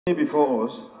Before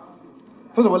us,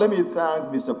 first of all, let me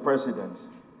thank Mr. President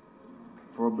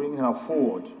for bringing her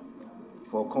forward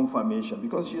for confirmation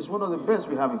because she's one of the best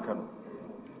we have in Kano.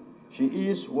 She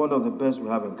is one of the best we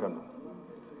have in Kano.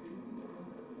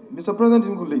 Mr. President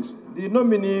and colleagues, the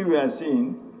nominee we are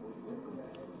seeing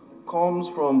comes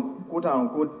from, quote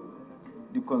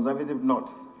unquote, the conservative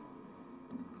north.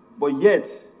 But yet,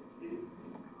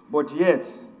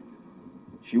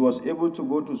 she was able to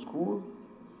go to school.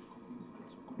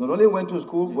 Not only went to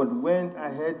school, but went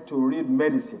ahead to read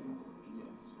medicine.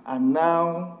 And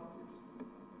now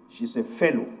she's a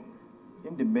fellow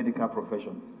in the medical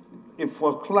profession, a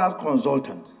first-class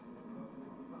consultant.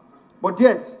 But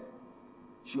yet,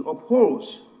 she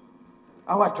upholds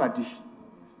our tradition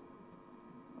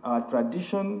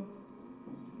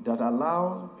that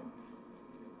allows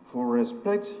for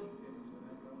respect,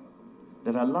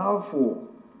 that allows for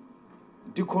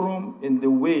decorum in the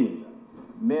way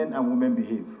men and women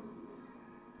behave.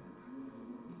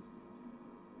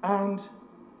 And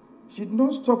she did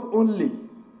not stop only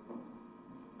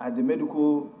at the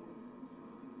medical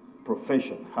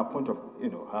profession, her point of,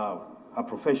 her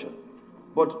profession,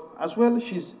 but as well,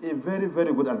 she's a very,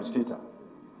 very good administrator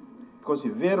because she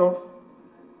veered off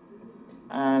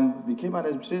and became an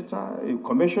administrator, a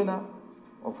commissioner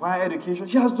of higher education.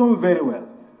 She has done very well.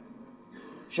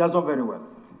 She has done very well.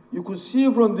 You could see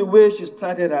from the way she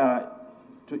started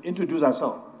to introduce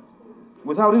herself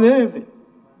without reading anything.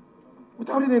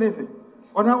 Without reading anything.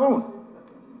 On her own.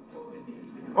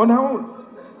 On her own.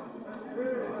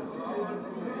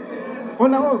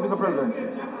 On her own, Mr. President.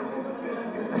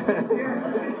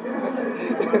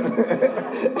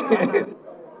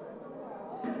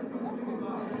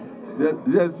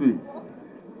 Yes, please.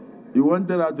 You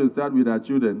wanted her to start with her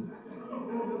children.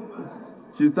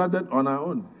 She started on her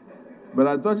own. But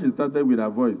I thought she started with her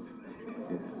voice.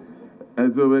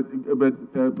 And so,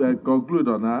 conclude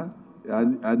on her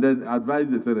and then advise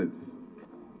the Senate.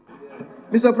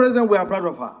 Mr. President, we are proud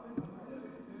of her.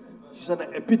 She's an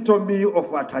epitome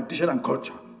of our tradition and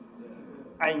culture,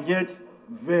 and yet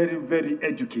very, very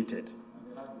educated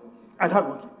and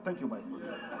hardworking. Thank you, Mike.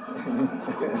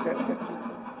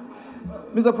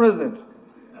 Mr. President,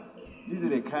 this is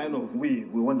the kind of way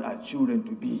we want our children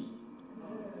to be.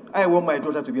 I want my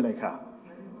daughter to be like her.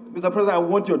 Mr. President, I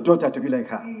want your daughter to be like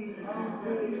her.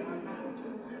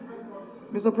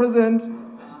 Mr. President,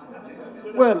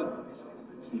 well,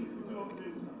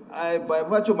 by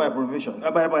virtue of my provision,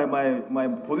 my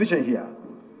position here,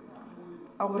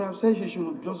 I would have said she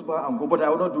should just bow and go, but I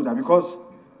will not do that because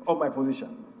of my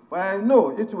position. But I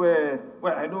know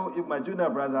I know if my junior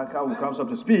brother Kano comes up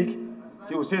to speak,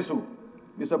 he will say so.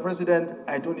 Mr. President,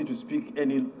 I don't need to speak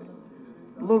any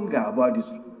longer about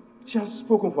this. She has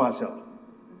spoken for herself.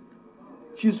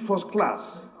 She's first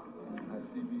class.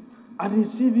 And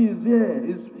his CV is there.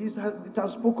 It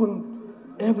has spoken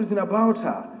everything about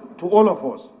her to all of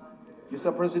us.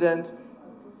 Mr. President,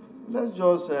 let's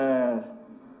just allow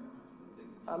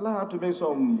her to make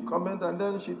some comment and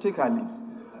then she take her leave.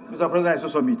 Mr. President, I so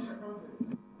submit.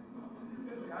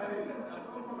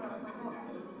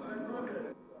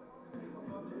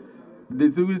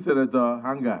 Distinguished Senator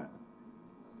Hanga.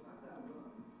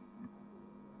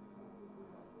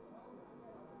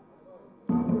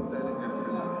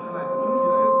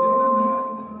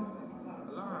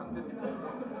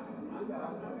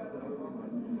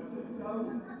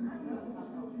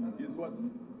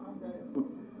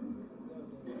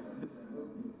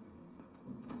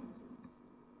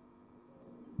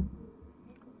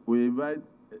 We invite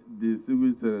the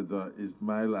distinguished Senator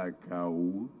Ismail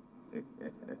Akau.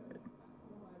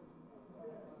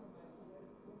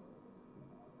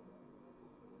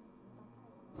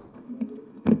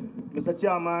 Mr.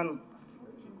 Chairman,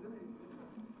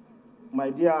 my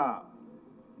dear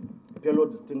fellow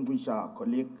distinguished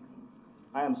colleague,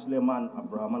 I am Suleiman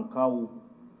Abraham Kau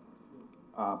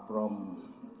from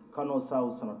Kano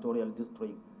South Senatorial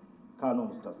District, Kano,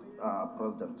 Mr.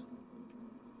 President.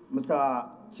 Mr.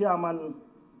 Chairman,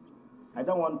 I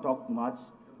don't want to talk much,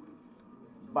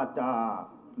 but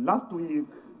last week,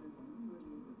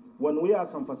 when we are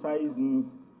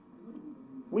emphasizing,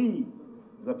 we,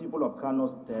 the people of Kano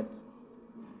State,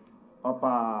 of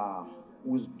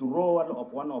withdrawal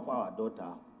of one of our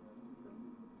daughters,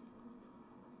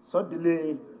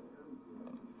 suddenly,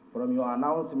 from your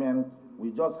announcement,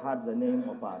 we just heard the name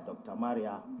of Dr.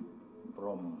 Mariya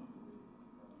from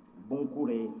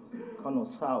Bunkure, Kano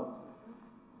South.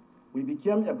 We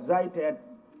became excited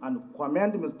and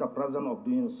commend Mr. President of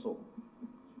doing so,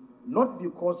 not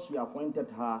because she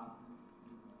appointed her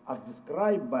as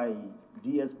described by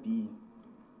DSP,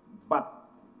 but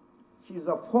She is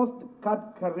the first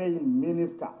card-carrying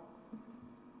minister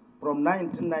from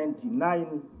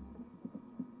 1999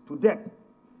 to date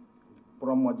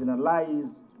from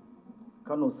marginalized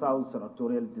Kano South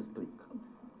Senatorial District.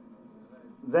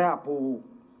 Therefore,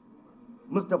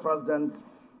 Mr. President,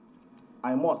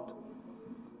 I must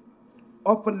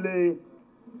openly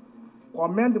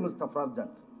commend Mr.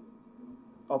 President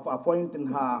of appointing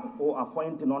her or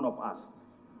appointing one of us.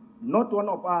 Not one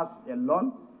of us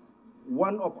alone,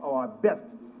 one of our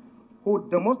best, who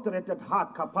demonstrated her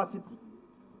capacity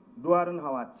during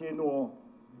her tenure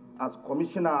as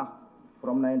commissioner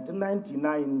from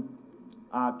 1999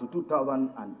 to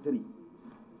 2003.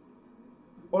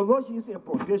 Although she is a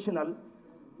professional,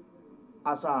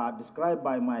 as described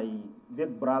by my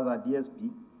big brother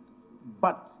DSP,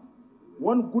 but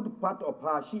one good part of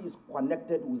her, she is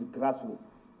connected with grassroots.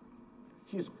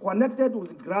 She is connected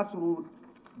with grassroots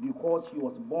because she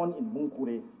was born in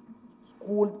Bunkure,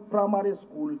 primary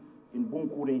school in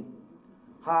Bunkure.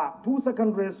 Her two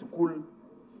secondary school,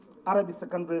 Arabic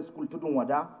secondary school,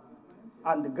 Tudunwada,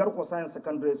 and the Garko Science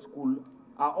Secondary School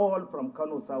are all from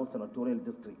Kano South Senatorial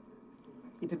District.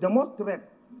 It demonstrates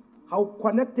how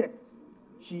connected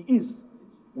she is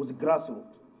with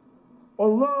grassroots.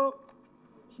 Although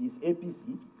she is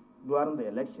APC during the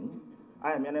election,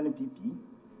 I am NNPP,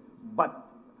 but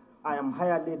I am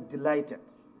highly delighted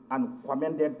and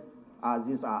commended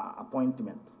this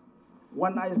appointment.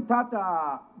 When I start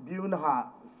viewing her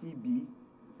CB,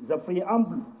 the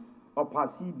preamble of her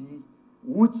CB,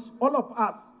 which all of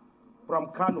us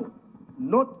from Kano,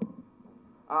 not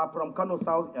from Kano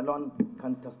South alone,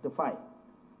 can testify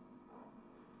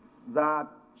that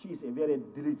she is a very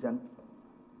diligent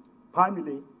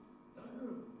family,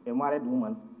 a married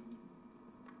woman,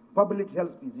 public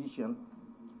health physician,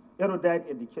 erudite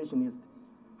educationist,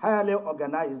 highly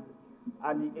organized,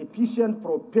 and efficient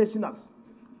professionals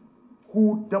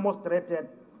who demonstrated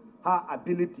her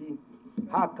ability,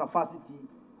 her capacity,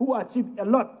 who achieved a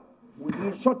lot within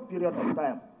a short period of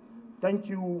time. Thank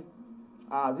you,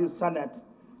 this Senate.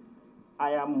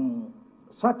 I am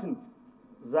certain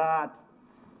that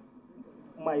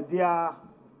my dear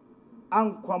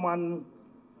uncommon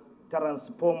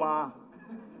transformer,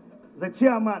 the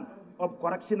chairman of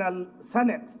Correctional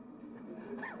Senate,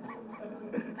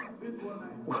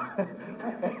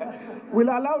 will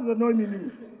allow the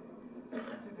nominee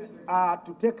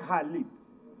to take her leave.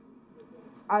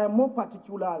 I am more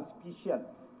particular and special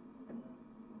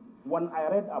when I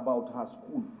read about her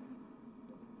school.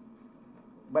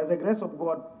 By the grace of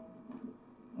God,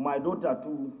 my daughter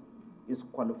too is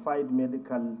qualified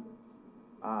medical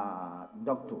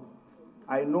doctor.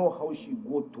 I know how she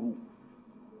go through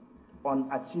on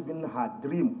achieving her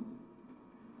dream.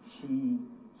 She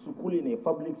school in a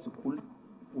public school,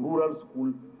 rural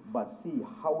school, but see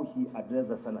how he addressed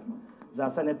the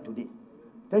Senate today.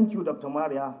 Thank you, Dr.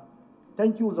 Mariya.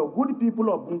 Thank you, the good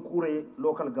people of Bunkure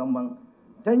local government.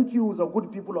 Thank you, the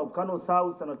good people of Kano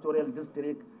South Senatorial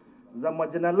District, the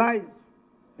marginalized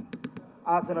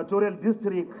senatorial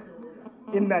district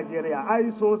in Nigeria. I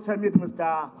so submit,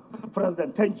 Mr.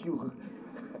 President. Thank you.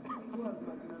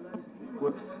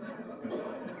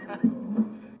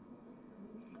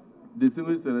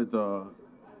 Distinguished Senator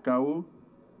Kawu,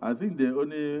 I think the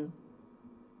only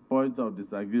point of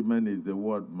disagreement is the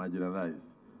word marginalized.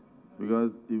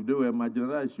 Because if they were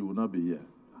marginalized, she would not be here.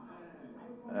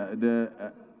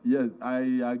 Yes, I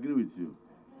agree with you.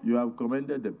 You have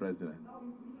commended the president.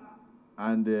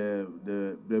 And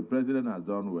the president has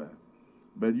done well.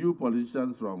 But you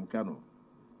politicians from Kano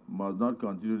must not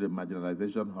continue the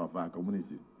marginalization of our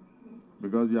community.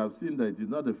 Because you have seen that it is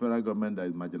not the federal government that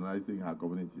is marginalizing our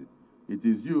community. It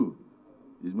is you,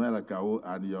 Ismail Kawu,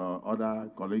 and your other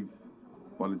colleagues,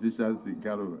 politicians in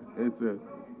Kano.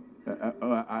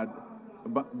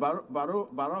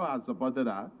 Barrow has supported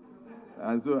her,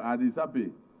 and is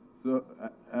happy. So,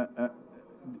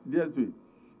 DSP,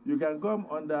 you can come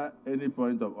under any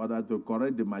point of order to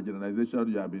correct the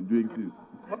marginalization you have been doing since.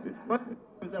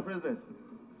 Mr. President,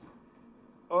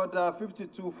 Order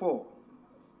 52.4.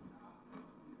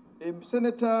 A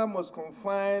senator must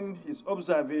confine his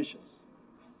observations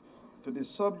to the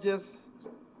subjects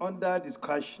under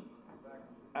discussion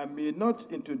and may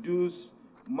not introduce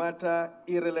matter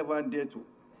irrelevant thereto.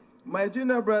 My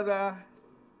junior brother,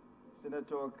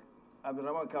 Senator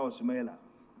Abdurrahman Kawu Sumaila,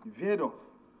 veered off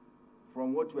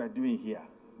from what we are doing here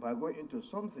by going into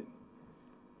something,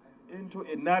 into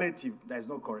a narrative that is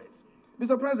not correct.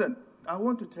 Mr. President, I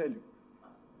want to tell you,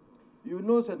 you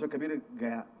know Senator Kabir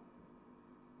Gaya.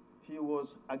 He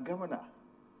was a governor.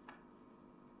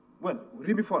 Well,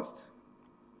 Rimi first.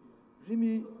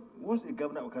 Rimi was a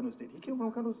governor of Kano State. He came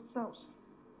from Kano South.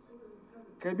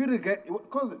 Kabir Gaya,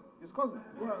 cousin, his cousin.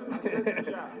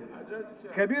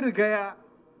 Kabir Gaya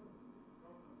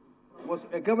was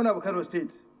a governor of Kano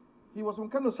State. He was from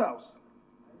Kano South.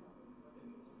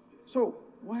 So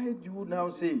why do you now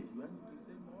say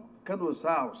Kano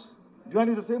South? Do you want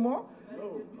me to say more?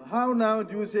 No. How now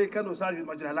do you say Kano South is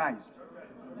marginalized?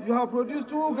 You have produced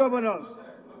 2 governors,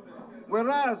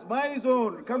 whereas my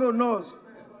zone, Kano North,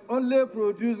 only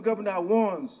produced governor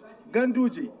once,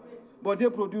 Ganduji, but they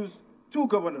produced 2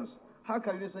 governors. How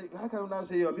can you now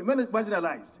say you're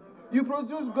marginalized? You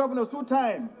produced governors 2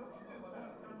 times.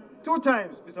 2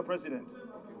 times, Mr. President.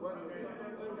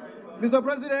 Mr.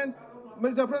 President,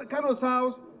 Kano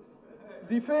South,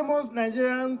 the famous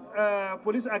Nigerian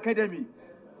Police Academy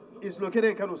is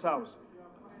located in Kano South.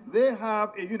 They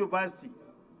have a university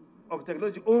of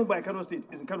technology owned by Kano State,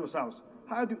 is in Kano South.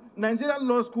 Nigerian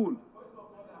Law School,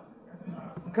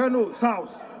 Kano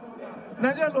South,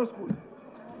 Nigerian Law School.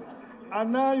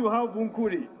 And now you have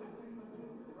Bunkure.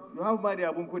 You have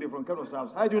Mariya Bunkure from Kano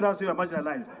South. How do you now say you are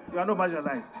marginalized? You are not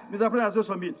marginalized. Mr. President, so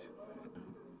submit.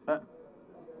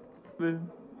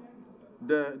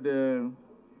 The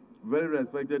very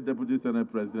respected Deputy Senate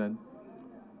President,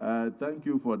 thank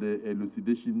you for the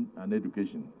elucidation and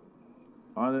education.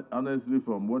 Honestly,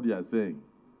 from what you are saying,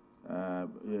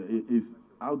 it's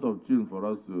out of tune for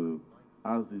us to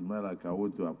ask Ismail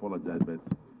Akawo to apologize, but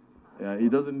he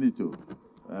doesn't need to,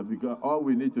 because all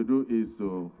we need to do is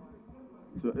to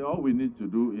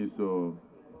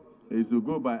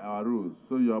go by our rules.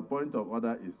 So your point of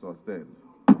order is sustained.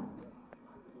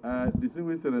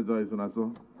 Distinguished Senator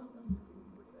Isunaso.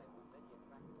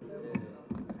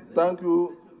 Thank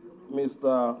you,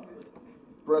 Mr.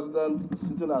 President,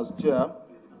 sitting as chair.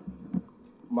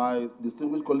 My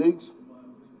distinguished colleagues,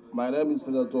 my name is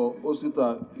Senator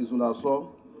Osita Isunaso.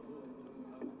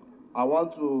 I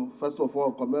want to, first of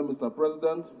all, commend Mr.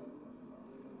 President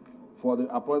for the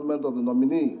appointment of the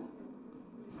nominee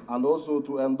and also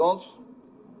to endorse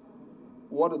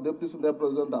what the Deputy Senate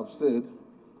President have said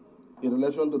in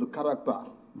relation to the character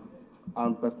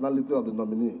and personality of the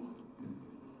nominee.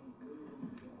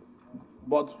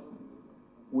 But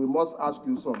we must ask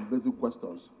you some basic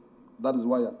questions. That is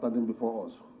why you are standing before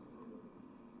us.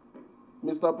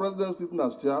 Mr. President, sitting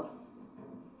as chair,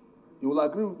 you will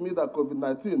agree with me that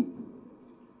COVID-19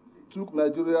 took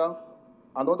Nigeria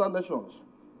and other nations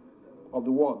of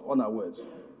the world unawares.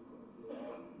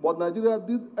 But Nigeria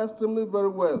did extremely very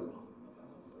well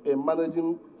in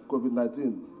managing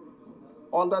COVID-19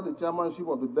 under the chairmanship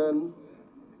of the then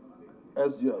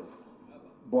SGF,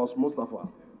 Boss Mustafa.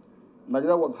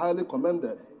 Nigeria was highly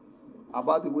commended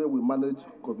about the way we managed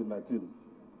COVID-19.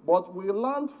 But we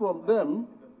learned from them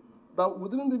that we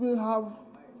didn't even have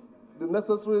the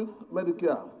necessary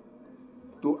Medicare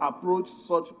to approach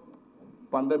such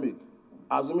pandemic,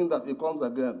 assuming that it comes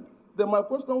again. Then my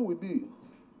question would be,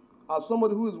 as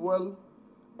somebody who is well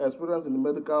experienced in the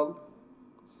medical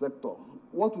sector,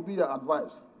 what would be your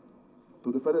advice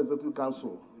to the Federal Executive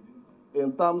Council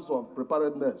in terms of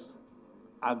preparedness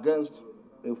against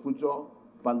a future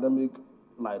pandemic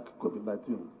like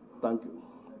COVID-19? Thank you.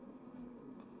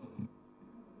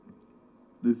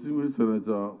 Distinguished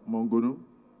Senator Mongono.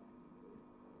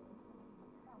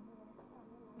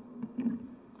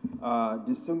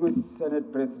 Distinguished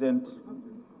Senate President,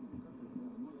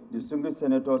 distinguished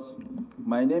senators,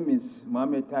 my name is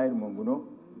Mohamed Tahir Mongono.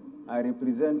 I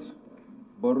represent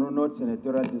Borno North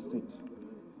Senatorial District.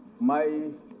 My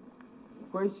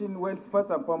question, well, first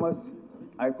and foremost,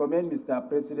 I commend Mr.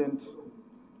 President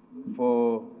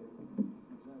for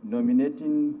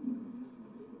nominating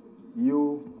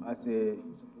you as a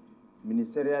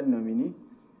ministerial nominee,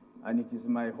 and it is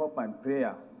my hope and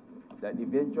prayer that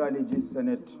eventually this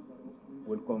Senate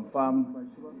will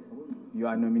confirm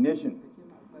your nomination.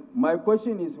 My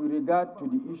question is with regard to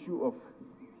the issue of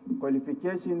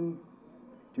qualification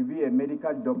to be a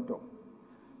medical doctor,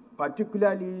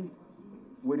 particularly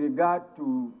with regard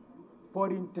to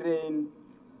foreign trained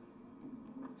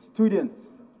students.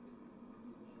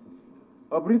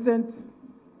 Of recent,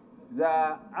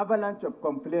 the avalanche of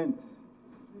complaints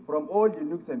from all the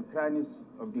nooks and crannies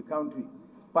of the country,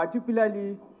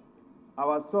 particularly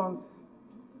our sons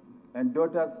and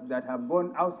daughters that have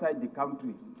gone outside the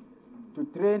country to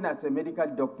train as a medical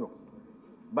doctor.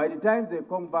 By the time they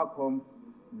come back home,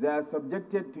 they are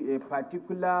subjected to a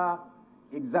particular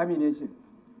examination.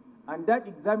 And that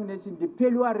examination, the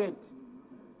failure rate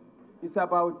is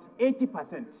about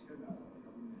 80%.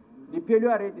 The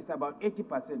failure rate is about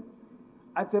 80%.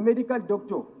 As a medical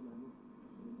doctor,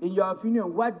 in your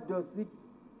opinion, what does it,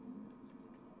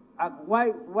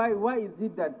 why is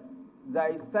it that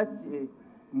there is such a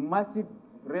massive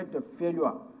rate of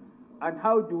failure? and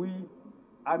how do we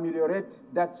ameliorate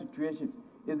that situation?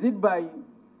 Is it by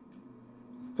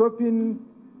stopping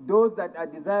those that are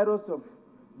desirous of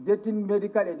getting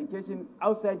medical education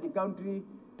outside the country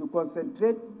to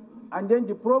concentrate? And then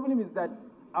the problem is that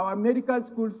our medical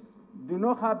schools do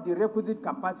not have the requisite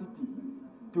capacity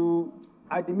to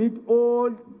admit all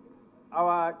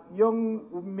our young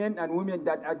men and women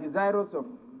that are desirous of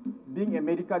being a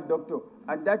medical doctor.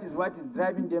 And that is what is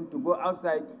driving them to go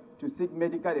outside to seek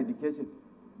medical education.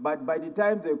 But by the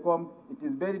time they come, it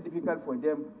is very difficult for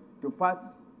them to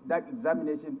pass that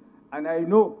examination. And I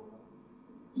know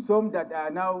some that are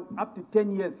now up to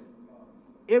 10 years,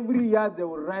 every year they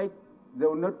will write, they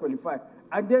will not qualify.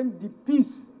 And then the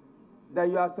fees that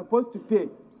you are supposed to pay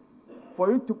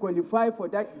for you to qualify for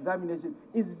that examination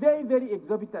is very, very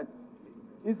exorbitant.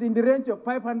 It's in the range of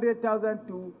 500,000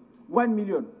 to 1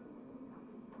 million.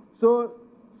 So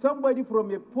somebody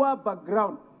from a poor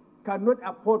background cannot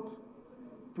afford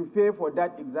to pay for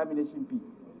that examination fee.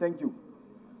 Thank you.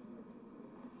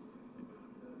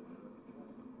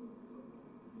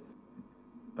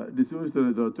 Distinguished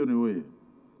Senator Tony Woye.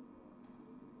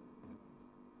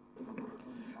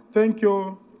 Thank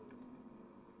you,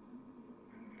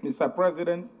 Mr.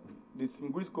 President,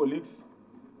 distinguished colleagues.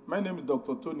 My name is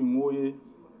Dr. Tony Woye.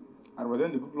 I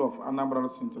represent the people of Anambra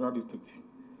Central District.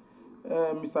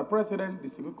 Mr. President,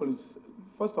 distinguished colleagues,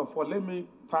 first of all, let me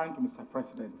thank Mr.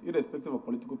 President, irrespective of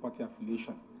political party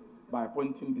affiliation, by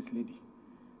appointing this lady.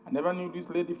 I never knew this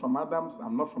lady from Adams.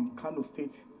 I'm not from Kano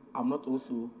State. I'm not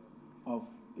also of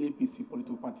APC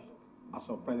political party as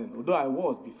of president, although I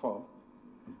was before.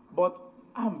 But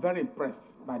I'm very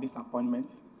impressed by this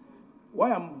appointment.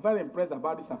 Why I'm very impressed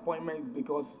about this appointment is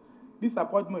because this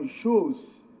appointment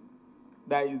shows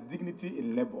there is dignity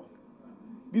in labor.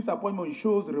 This appointment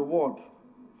shows reward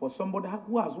for somebody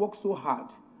who has worked so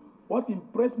hard. What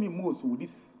impressed me most with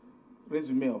this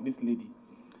resume of this lady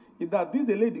is that this is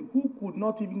a lady who could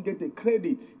not even get a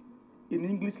credit in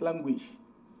English language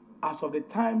as of the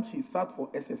time she sat for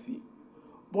SSC.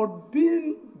 But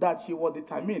being that she was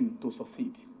determined to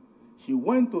succeed, she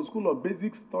went to School of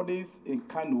Basic Studies in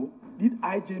Kano, did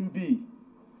IJMB,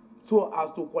 so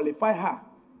as to qualify her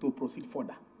to proceed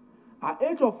further. At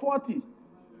age of 40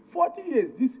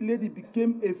 years, this lady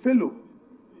became a fellow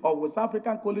of West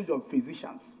African College of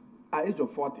Physicians at age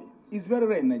of 40. It's very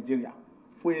rare in Nigeria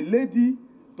for a lady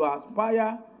to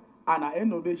aspire, and at the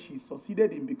end of the day, she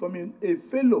succeeded in becoming a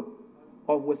fellow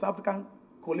of West African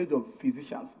College of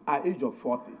Physicians at age of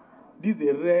 40. This is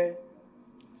a rare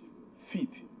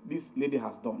feat this lady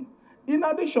has done. In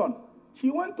addition,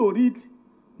 she went to read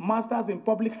Masters in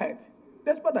Public Health.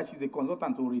 Despite that she's a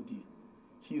consultant already,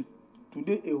 she's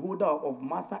today a holder of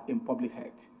Master in Public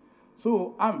Health.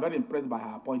 So I'm very impressed by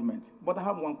her appointment. But I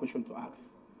have one question to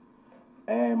ask.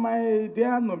 My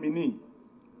dear nominee,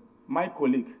 my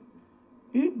colleague,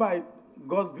 if by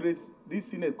God's grace this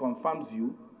Senate confirms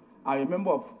you, are a member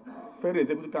of Federal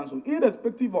Executive Council,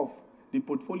 irrespective of the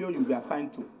portfolio you'll be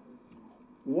assigned to,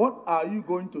 what are you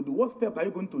going to do? What steps are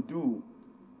you going to do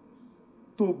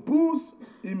to boost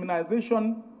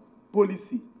immunization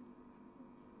policy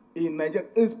in Nigeria,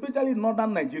 especially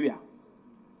northern Nigeria?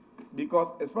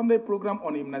 Because expanded program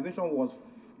on immunization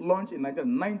was launched in Nigeria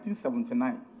in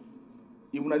 1979.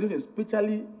 Immunization,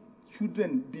 especially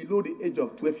children below the age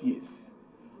of 12 years.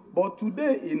 But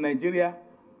today in Nigeria,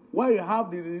 where you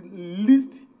have the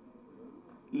least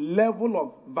level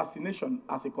of vaccination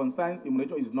as it concerns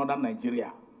immunization is northern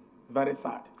Nigeria. Very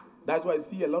sad. That's why I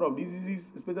see a lot of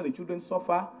diseases, especially the children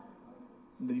suffer,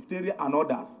 the diphtheria and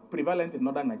others, prevalent in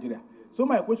northern Nigeria. So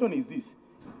my question is this.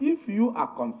 If you are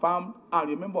confirmed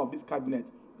and a member of this cabinet,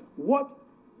 what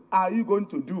are you going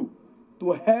to do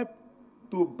to help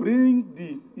to bring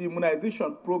the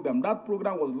immunization program? That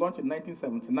program was launched in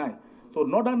 1979. So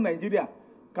northern Nigeria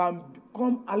can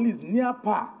come at least near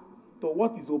par to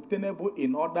what is obtainable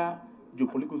in other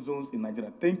geopolitical zones in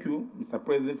Nigeria. Thank you, Mr.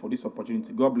 President, for this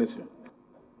opportunity. God bless you.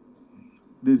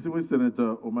 Distinguished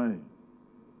Senator Omai.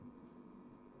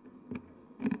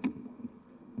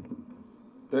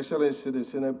 Your Excellency, the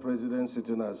Senate President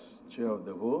sitting as Chair of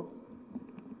the Whole.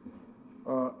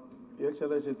 Your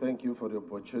Excellency, thank you for the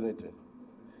opportunity.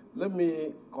 Let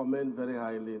me commend very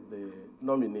highly the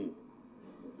nominee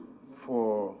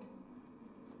for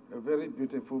a very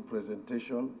beautiful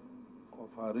presentation of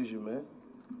her resume,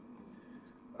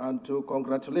 and to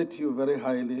congratulate you very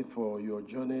highly for your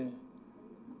journey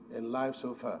in life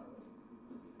so far.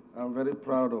 I'm very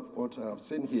proud of what I have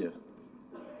seen here.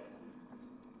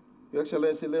 Your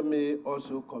Excellency, let me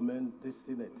also commend this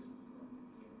Senate.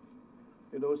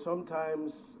 You know,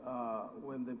 sometimes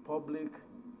when the public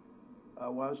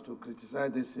wants to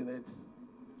criticize the Senate,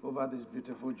 over this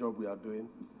beautiful job we are doing,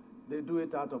 they do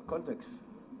it out of context.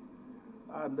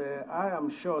 And I am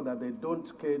sure that they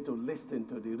don't care to listen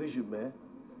to the resume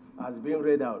as being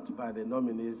read out by the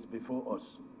nominees before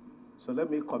us. So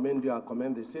let me commend you and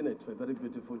commend the Senate for a very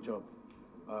beautiful job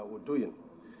we're doing.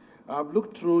 I've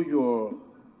looked through your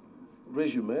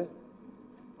resume,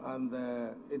 and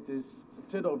it is a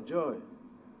state of joy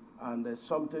and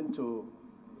something to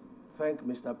thank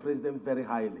Mr. President very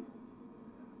highly.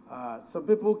 Some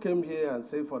people came here and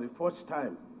say for the first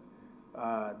time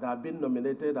they have been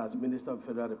nominated as Minister of the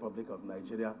Federal Republic of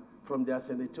Nigeria from their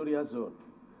senatorial zone.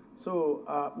 So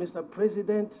Mr.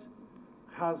 President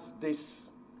has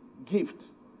this gift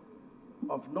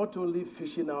of not only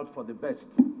fishing out for the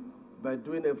best, but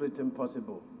doing everything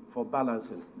possible for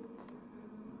balancing.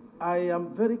 I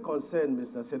am very concerned,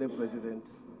 Mr. Senate President,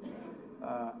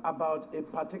 about a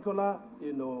particular,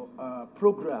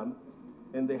 program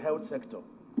in the health sector.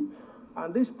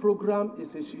 And this program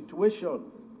is a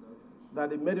situation that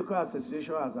the Medical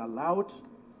Association has allowed,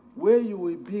 where you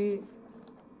will be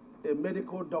a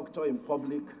medical doctor in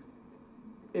public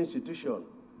institution,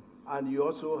 and you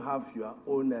also have your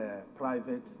own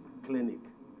private clinic.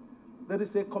 There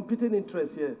is a competing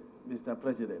interest here, Mr.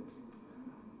 President.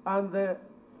 And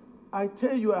I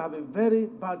tell you, I have a very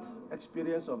bad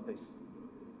experience of this.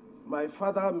 My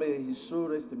father, may his soul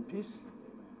rest in peace,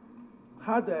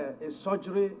 had a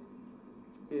surgery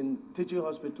in teaching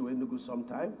hospital in Enugu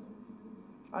sometime,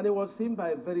 and he was seen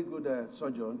by a very good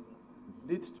surgeon,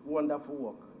 did wonderful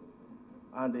work,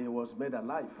 and he was made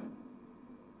alive.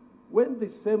 When the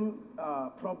same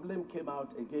problem came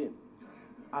out again,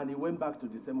 and he went back to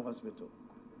the same hospital,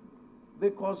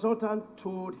 the consultant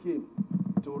told him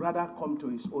to rather come to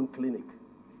his own clinic.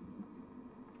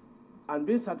 And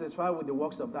being satisfied with the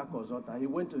works of that consultant, he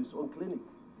went to his own clinic.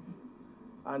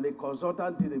 And the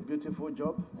consultant did a beautiful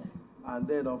job, and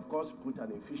then, of course, put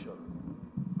an infusion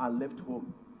and left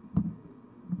home.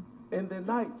 In the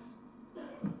night,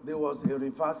 there was a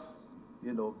reverse,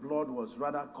 blood was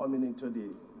rather coming into the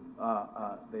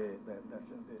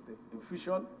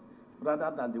infusion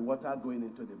rather than the water going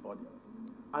into the body.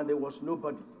 And there was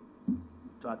nobody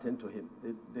to attend to him.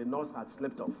 The nurse had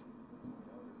slept off.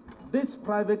 These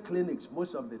private clinics,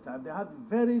 most of the time, they have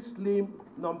very slim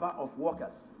number of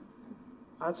workers.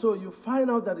 And so you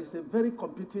find out that it's a very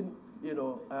competing,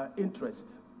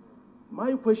 interest.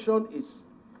 My question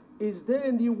is there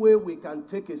any way we can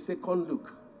take a second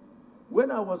look? When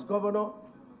I was governor,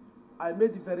 I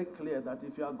made it very clear that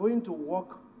if you are going to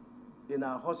work in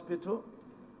a hospital,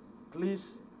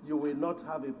 please, you will not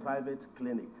have a private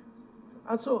clinic.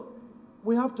 And so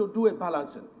we have to do a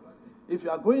balancing. If you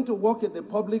are going to work in the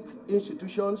public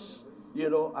institutions,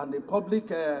 and the public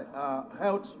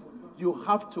health, you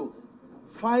have to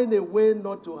find a way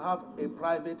not to have a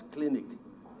private clinic.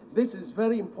 This is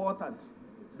very important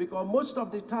because most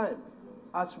of the time,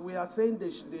 as we are saying,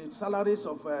 the salaries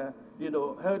of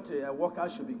health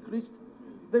workers should be increased.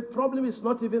 The problem is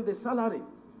not even the salary.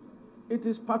 It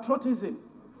is patriotism.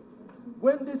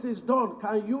 When this is done,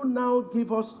 can you now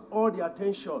give us all the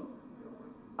attention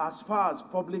as far as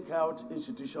public health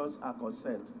institutions are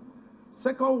concerned?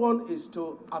 Second one is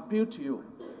to appeal to you.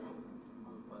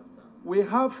 We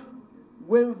have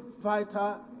one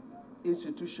vital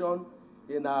institution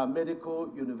in our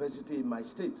medical university in my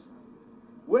state.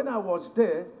 When I was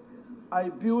there, I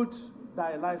built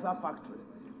dialyzer factory.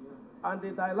 And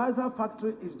the dialyzer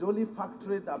factory is the only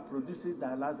factory that produces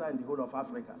dialyzer in the whole of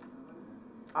Africa.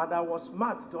 And I was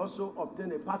smart to also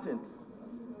obtain a patent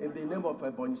in the name of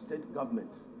Ebonyi State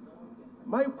government.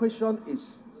 My question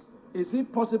is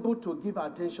it possible to give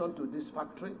attention to this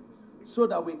factory so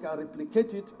that we can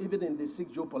replicate it even in the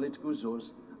 6 geopolitical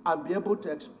zones and be able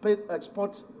to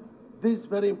export this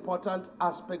very important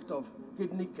aspect of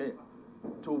kidney care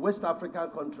to West African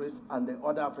countries and the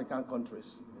other African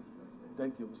countries?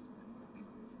 Thank you, Mr.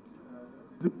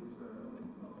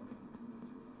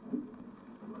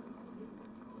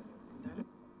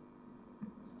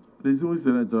 Distinguished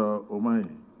Senator Omai,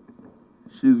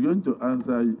 she's going to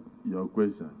answer your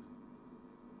question.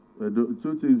 But the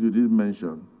 2 things you didn't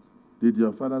mention. Did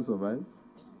your father survive?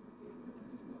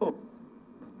 Oh.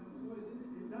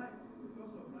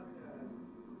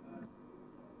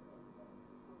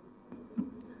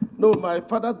 No, my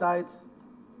father died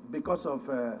because of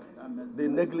the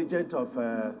negligence of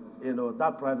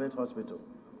that private hospital.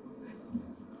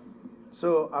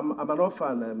 So I'm an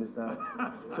orphan, Mr.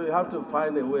 So you have to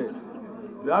find a way.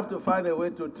 You have to find a way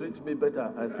to treat me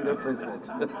better as Senate President.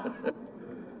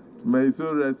 May his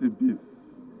soul rest in peace.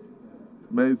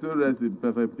 May his soul rest in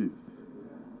perfect peace.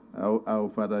 I'll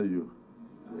father you.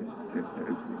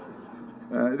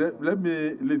 Let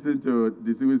me listen to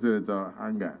distinguished Senator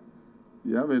Hanga.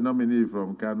 You have a nominee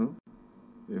from Kano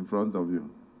in front of you.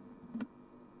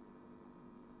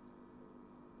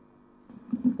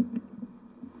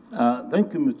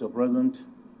 Thank you, Mr. President.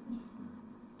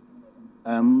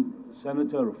 I'm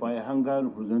Senator Rufai Hanga,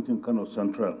 representing Kano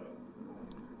Central.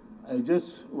 I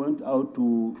just went out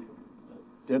to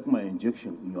take my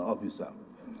injection in your office, sir.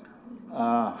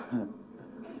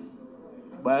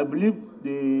 But I believe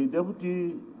your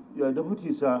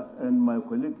deputy, sir, and my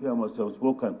colleague here must have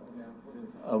spoken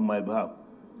on my behalf.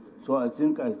 So I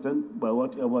think I stand by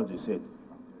whatever they said.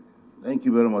 Thank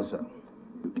you very much, sir.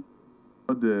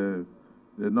 The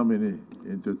nominee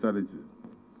in totality.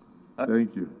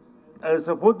 Thank you. I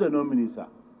support the nominee, sir.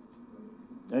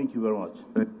 Thank you very much.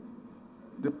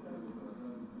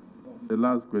 The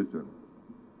last question.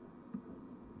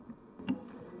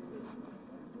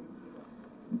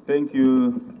 Thank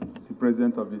you, the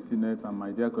President of the Senate and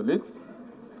my dear colleagues.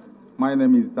 My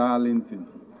name is Darlington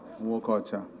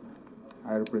Nwokocha.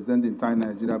 I represent the entire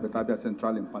Nigeria, but Abia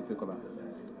Central in particular.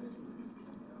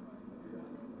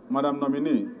 Madam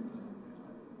Nominee,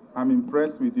 I'm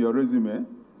impressed with your resume,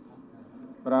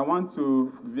 but I want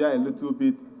to veer a little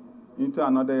bit into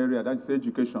another area, that's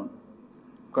education.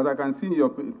 Because I can see in your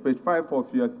page 5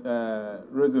 of your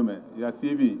resume, your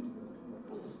CV,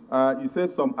 you say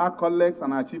some accolades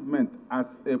and achievement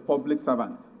as a public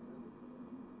servant.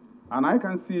 And I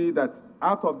can see that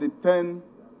out of the 10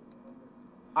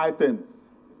 items,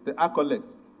 the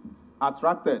accolades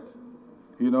attracted,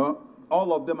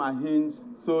 all of them are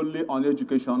hinged solely on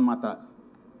education matters.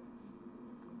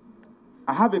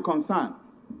 I have a concern,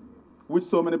 which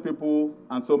so many people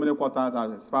and so many quarters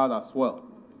have expressed as well.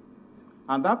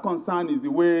 And that concern is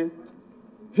the way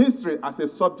history as a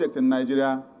subject in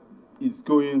Nigeria is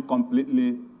going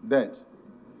completely dead.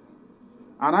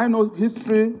 And I know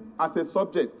history as a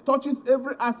subject touches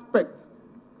every aspect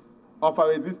of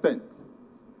our existence,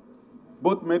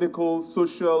 both medical,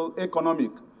 social,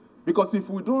 economic. Because if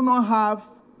we do not have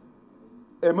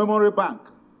a memory bank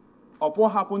of what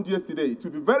happened yesterday, it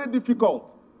will be very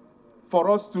difficult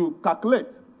for us to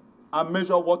calculate and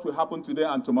measure what will happen today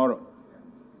and tomorrow.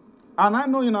 And I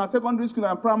know in our secondary school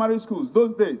and primary schools,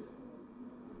 those days,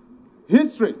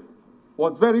 history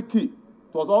was very key.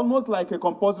 It was almost like a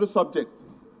compulsory subject,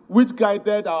 which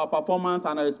guided our performance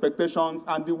and our expectations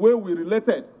and the way we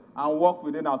related and worked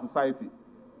within our society.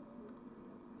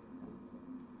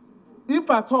 If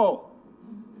at all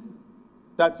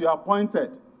that you are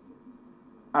appointed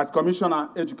as Commissioner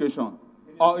Education,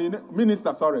 or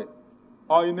Minister,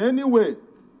 or in any way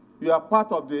you are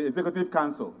part of the Executive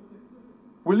Council,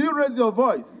 will you raise your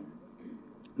voice?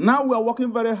 Now we are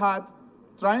working very hard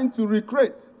trying to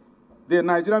recreate the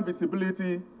Nigerian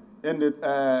visibility in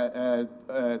the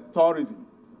tourism.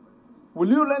 Will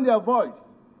you lend your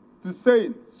voice to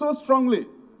say so strongly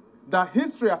that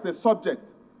history as a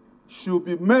subject should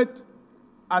be made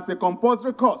as a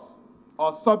compulsory course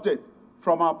or subject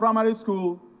from our primary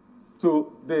school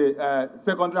to the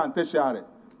secondary and tertiary?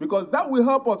 Because that will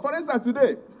help us. For instance,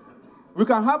 today, we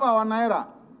can have our Naira,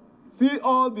 see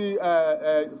all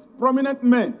the prominent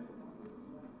men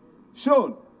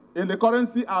shown in the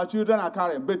currency our children are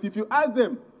carrying. But if you ask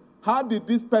them, how did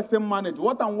this person manage?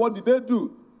 What did they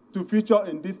do to feature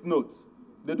in these notes?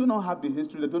 They do not have the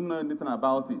history. They don't know anything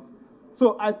about it.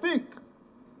 So I think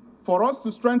for us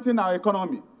to strengthen our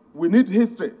economy, we need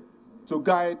history to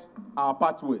guide our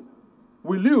pathway.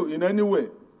 Will you, in any way,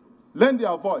 lend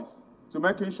your voice to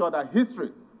making sure that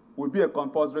history will be a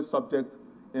compulsory subject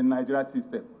in Nigeria's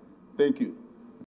system? Thank you.